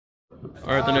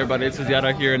Alright then everybody, this is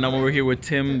Yada here, and I'm over here with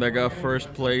Tim that got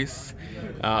first place.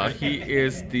 He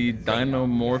is the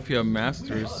DINOMORPHIA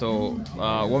master. So,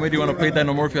 what made you want to play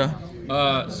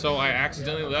DINOMORPHIA? So I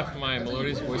accidentally left my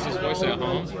Melodious Voices voice at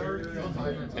home,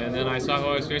 and then I saw who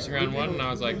I was facing round one, and I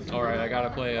was like, alright, I gotta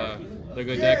play the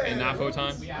good deck and not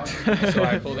Photon. So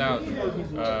I pulled out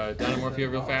DINOMORPHIA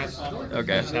real fast.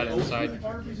 Okay. Just had it inside.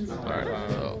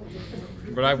 Alright.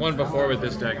 But I've won before with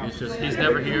this deck. He's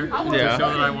never here to Yeah. show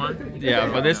that I won. Yeah,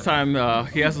 but this time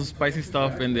he has some spicy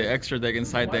stuff in the extra deck and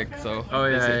side deck. So. Oh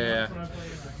yeah.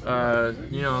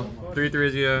 You know, 3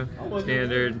 Therizia,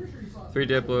 standard, 3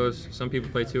 Diplos. Some people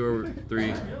play 2 or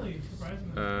 3.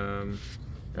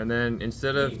 And then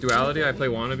instead of duality, I play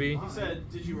wannabe.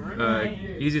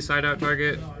 Easy side out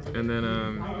target, and then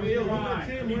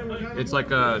it's like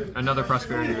another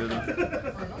prosperity really.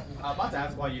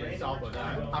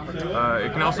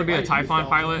 It can also be a Typhon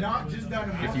pilot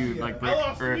if you like brick,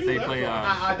 or if they play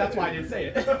that's why I didn't say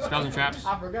it. spells and traps.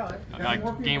 I forgot.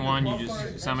 Like game 1, you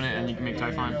just summon it and you can make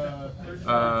Typhon.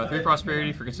 3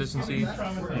 prosperity for consistency. You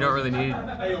don't really need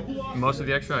most of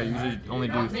the extra. I usually only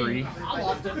do 3.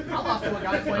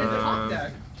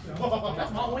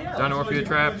 DINOMORPHIA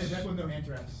traps,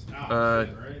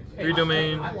 3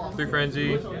 domain, 3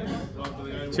 frenzy,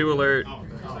 2 alert,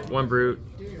 1 brute.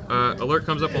 Alert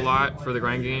comes up a lot for the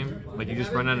grind game. Like you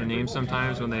just run out of names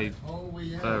sometimes when they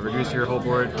reduce your whole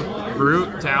board.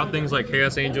 Brute to out things like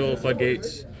Chaos Angel,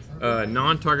 Floodgates.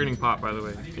 Non-targeting pop, by the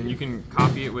way, and you can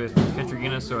copy it with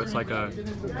Kentrigina, so it's like a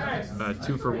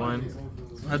 2 for 1.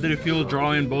 How did it feel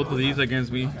drawing both of these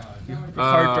against me?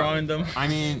 Hard drawing them. I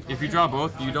mean, if you draw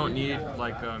both, you don't need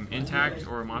like intact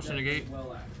or monster negate,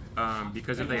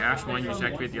 because if they ash one, you just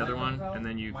activate the other one, and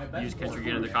then you use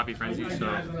Kentrigina to copy frenzy,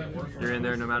 so you're in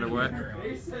there no matter what.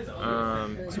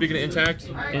 Speaking of intact,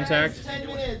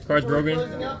 card's broken.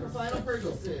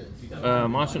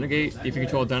 Monster negate if you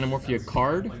control a DINOMORPHIA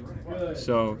card.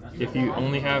 So if you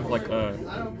only have like a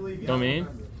domain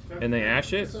and they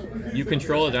ash it, you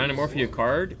control a DINOMORPHIA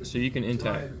card, so you can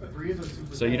intact.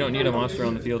 So you don't need a monster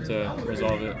on the field to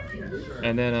resolve it.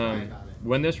 And then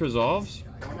when this resolves,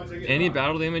 any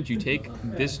battle damage you take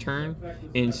this turn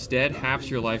instead halves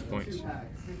your life points.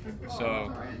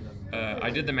 So I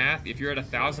did the math. If you're at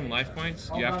 1,000 life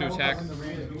points, you have to attack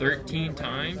 13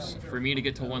 times for me to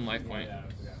get to 1 life point.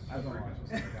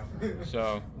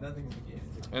 So,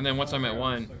 and then once I'm at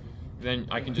 1, then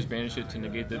I can just banish it to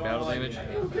negate the battle damage.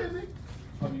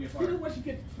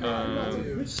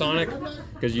 Sonic,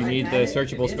 because you need the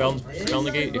searchable spell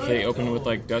negate. If they open with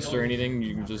like dust or anything,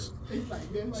 you can just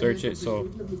search it. So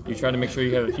you try to make sure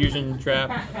you have a fusion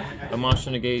trap, a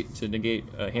monster negate to negate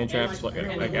hand traps like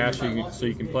Ash, so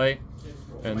you can play,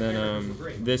 and then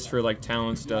this for like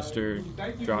talents, duster,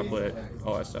 droplet,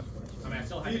 all that stuff.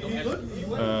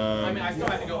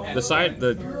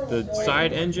 The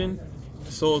side engine,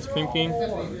 Soul's Pinking,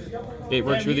 it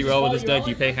works really well with this deck.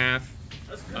 You pay half.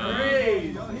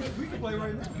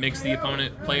 Makes the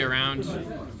opponent play around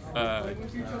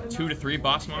 2 to 3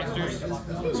 boss monsters,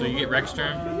 so you get Rex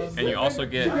turn, and you also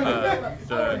get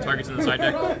the targets in the side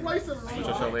deck, which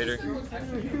I'll show later.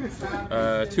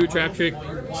 2 trap trick,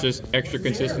 it's just extra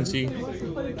consistency.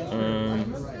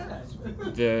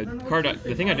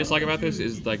 The thing I dislike about this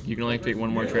is like you can only activate 1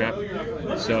 more trap,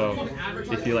 so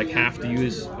if you like have to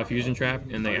use a fusion trap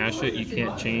and they ash it, you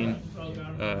can't chain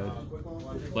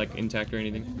like intact or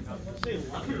anything.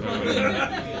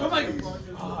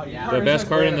 The best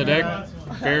card in the deck,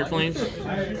 Ferret Flames.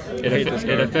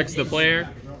 It affects the player,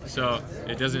 so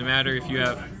it doesn't matter if you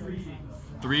have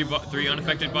 3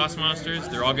 unaffected boss monsters,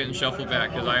 they're all getting shuffled back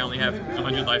because I only have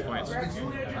 100 life points.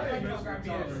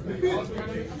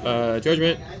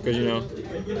 Judgment, because you know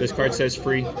this card says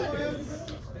free.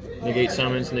 Negate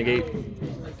summons, negate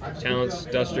talents,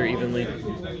 duster evenly,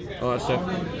 all that stuff.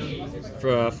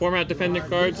 For format dependent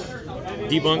cards,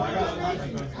 debunk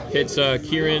hits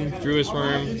Kieran, Druid's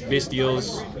Worm,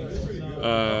 Bestials,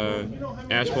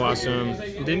 Ash Blossom.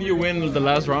 Didn't you win the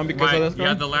last round because of that?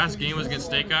 Yeah, the last game was against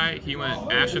Snake Eye. He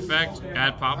went Ash effect,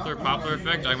 add Poplar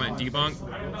effect. I went debunk,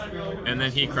 and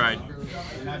then he cried.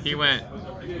 He went,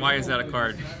 why is that a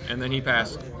card? And then he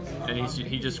passed, and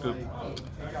he just scooped.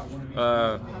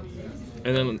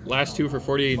 And then last 2 for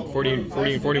 40, 41,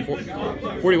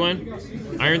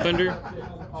 Iron Thunder.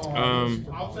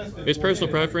 It's personal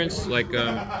preference. Like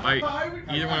I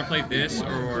either want to play this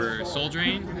or Soul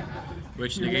Drain,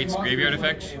 which negates graveyard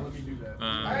effects.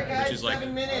 which is like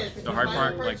the hard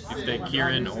part. Like if they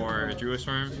Kieran or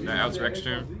Druisworm, that outs Rex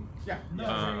turn.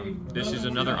 This is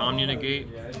another Omni negate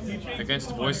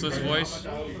against Voiceless Voice.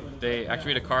 They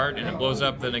activate a card and it blows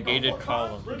up the negated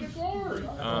column.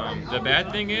 The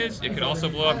bad thing is it could also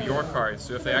blow up your cards.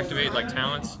 So if they activate like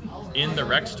talents in the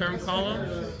Rex term column,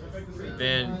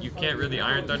 then you can't really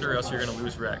Iron Thunder or else you're going to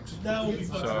lose Rex.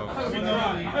 So,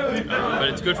 but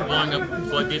it's good for blowing up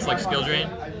floodgates like Skill Drain.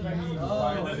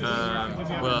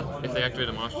 Well, if they activate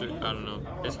a monster, I don't know.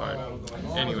 It's hard.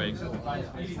 Anyway,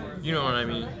 you know what I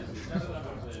mean.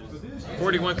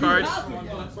 41 cards.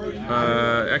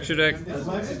 Extra deck.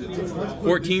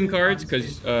 14 cards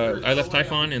because I left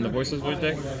Typhon in the Voiceless Voice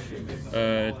deck.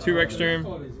 2 Rex Term.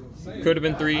 Could have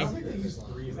been 3.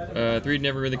 3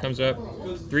 never really comes up.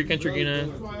 3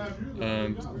 Kentrigina.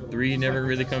 3 never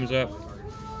really comes up.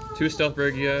 2 Stealth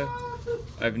Bergia.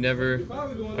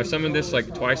 I've summoned this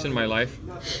like twice in my life.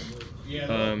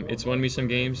 It's won me some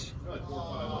games.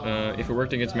 If it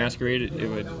worked against Masquerade, it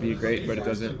would be great, but it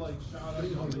doesn't.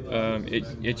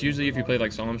 It's usually if you play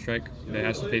like Solemn Strike, it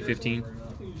has to pay 15.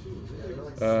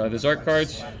 The Zark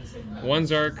cards, 1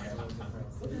 Zark,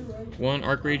 1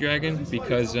 Archray Dragon,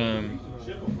 because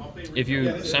if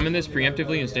you summon this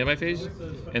preemptively in standby phase,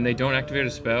 and they don't activate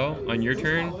a spell on your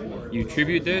turn, you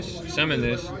tribute this, summon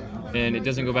this, and it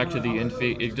doesn't go back to the end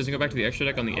phase. It doesn't go back to the extra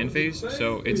deck on the end phase,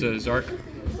 so it's a Zark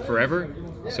forever.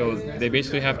 So they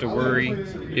basically have to worry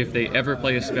if they ever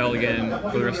play a spell again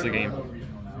for the rest of the game.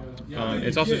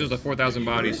 It's also just a 4,000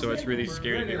 body, so it's really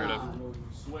scary to get rid of.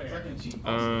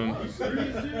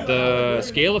 The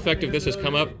scale effect of this has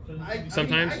come up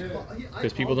sometimes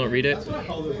because people don't read it,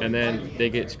 and then they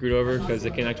get screwed over because they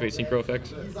can't activate synchro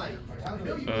effects.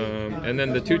 And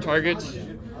then the 2 targets,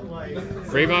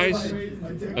 Grave Eyes,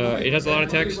 it has a lot of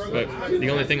text, but the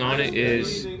only thing on it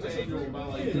is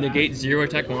negate 0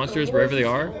 attack monsters wherever they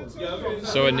are.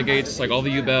 So it negates like all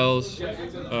the U-Bells,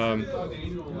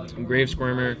 Grave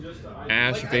Squirmer,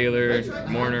 Ash, Veiler,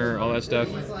 Mourner, all that stuff.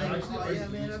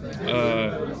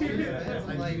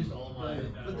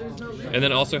 And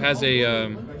then it also has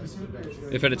a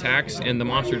if it attacks and the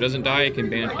monster doesn't die, it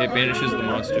banishes the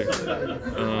monster.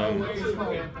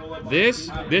 This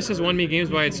has won me games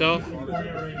by itself.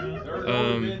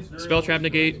 Spell Trap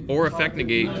negate or effect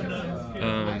negate.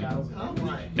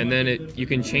 And then you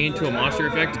can chain to a monster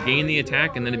effect, gain the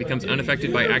attack, and then it becomes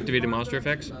unaffected by activated monster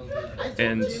effects.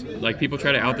 And like people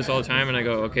try to out this all the time, and I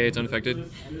go, okay, it's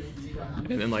unaffected.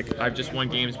 And then like I've just won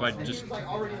games by just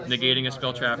negating a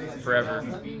spell trap forever.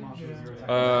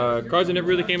 Cards that never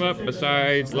really came up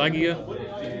besides Lagia.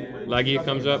 Lagia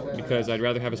comes up because I'd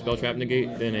rather have a spell trap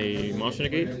negate than a monster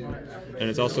negate, and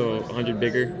it's also 100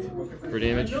 bigger for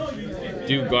damage.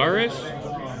 Dugaris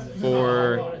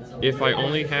for if I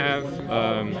only have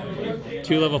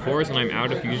 2 level 4s and I'm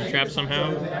out of fusion traps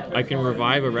somehow, I can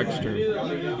revive a Rex turn.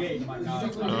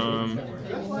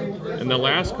 And the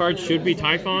last card should be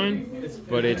Typhon,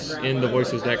 but it's in the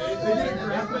Voices deck.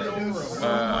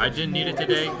 I didn't need it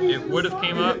today. It would have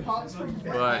came up,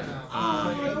 but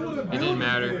it didn't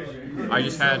matter. I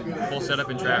just had full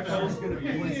setup in traps.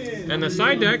 And the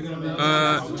side deck,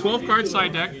 12 card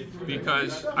side deck,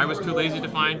 because I was too lazy to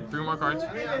find 3 more cards.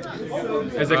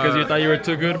 Is it because you thought you were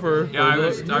too good for? Yeah, I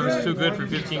was too good for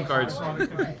 15 cards.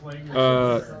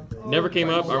 Never came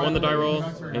up. I won the die roll,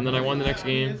 and then I won the next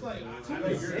game.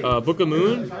 Book of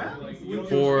Moon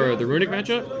for the Runic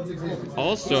matchup.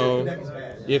 Also,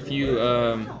 if you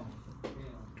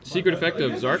secret effect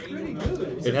of Zark,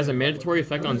 it has a mandatory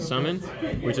effect on summon,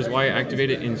 which is why I activate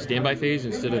it in standby phase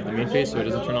instead of the main phase, so it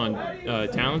doesn't turn on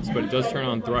talents, but it does turn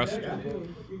on thrust.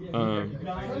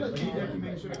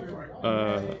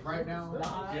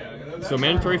 So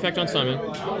mandatory effect on summon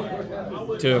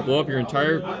to blow up your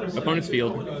entire opponent's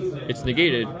field. It's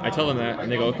negated. I tell them that, and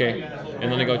they go okay.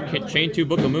 And then I go chain 2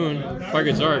 Book of Moon,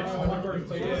 target Zark,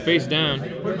 face down.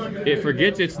 It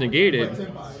forgets it's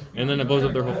negated, and then it blows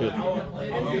up their whole field.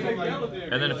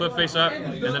 And then it flip face up,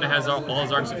 and then it has all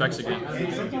Zark's effects again.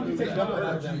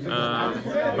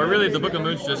 But really, the Book of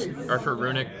Moons just are for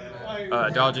Runic.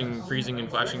 Dodging, freezing, and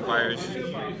flashing fires.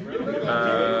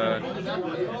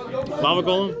 Lava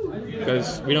Golem,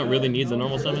 because we don't really need the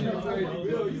normal summon.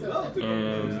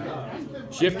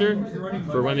 Shifter,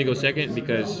 for when we go second,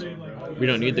 because we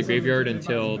don't need the graveyard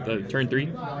until the turn 3.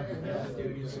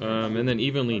 And then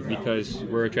Evenly, because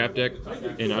we're a trap deck,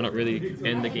 and I don't really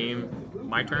end the game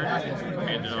my turn. I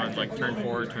end it on like turn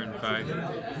 4, turn 5.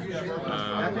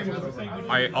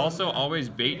 I also always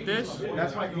bait this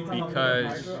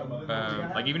because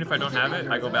like even if I don't have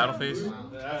it, I go battle phase,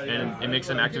 and it makes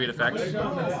them activate effects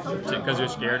because they're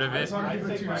scared of it.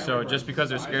 So just because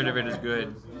they're scared of it is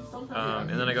good.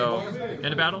 And then I go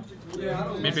into battle,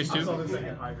 main phase 2.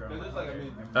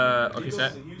 Okay,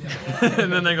 set.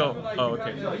 And then I go, oh,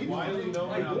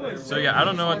 okay. So yeah, I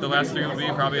don't know what the last 3 will be.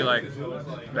 Probably like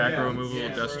back row removal,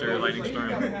 Duster, Lightning Storm.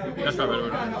 That's probably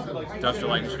what it is. Duster,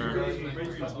 Lightning Storm.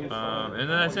 And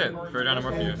then that's it for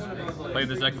Dinomorphia. Played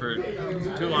this deck for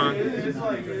too long.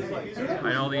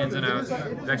 I know the ins and outs.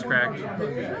 Deck's cracked.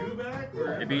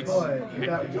 It beats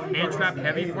hand trap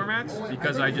heavy formats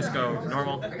because I just go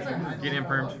normal, get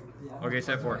impermed. Okay,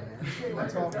 set 4.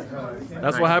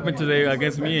 That's what happened today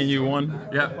against me, and you won.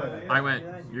 Yep, I went,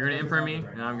 you're going to imperm me,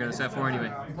 and I'm going to set 4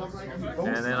 anyway.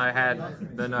 And then I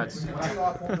had the nuts.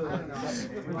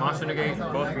 Monster negate,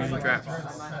 both using traps.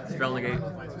 Spell negate,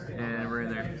 and we're in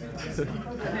there.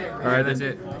 All right, that's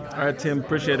it. All right, Tim,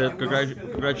 appreciate it.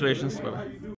 Congratulations. Bye-bye.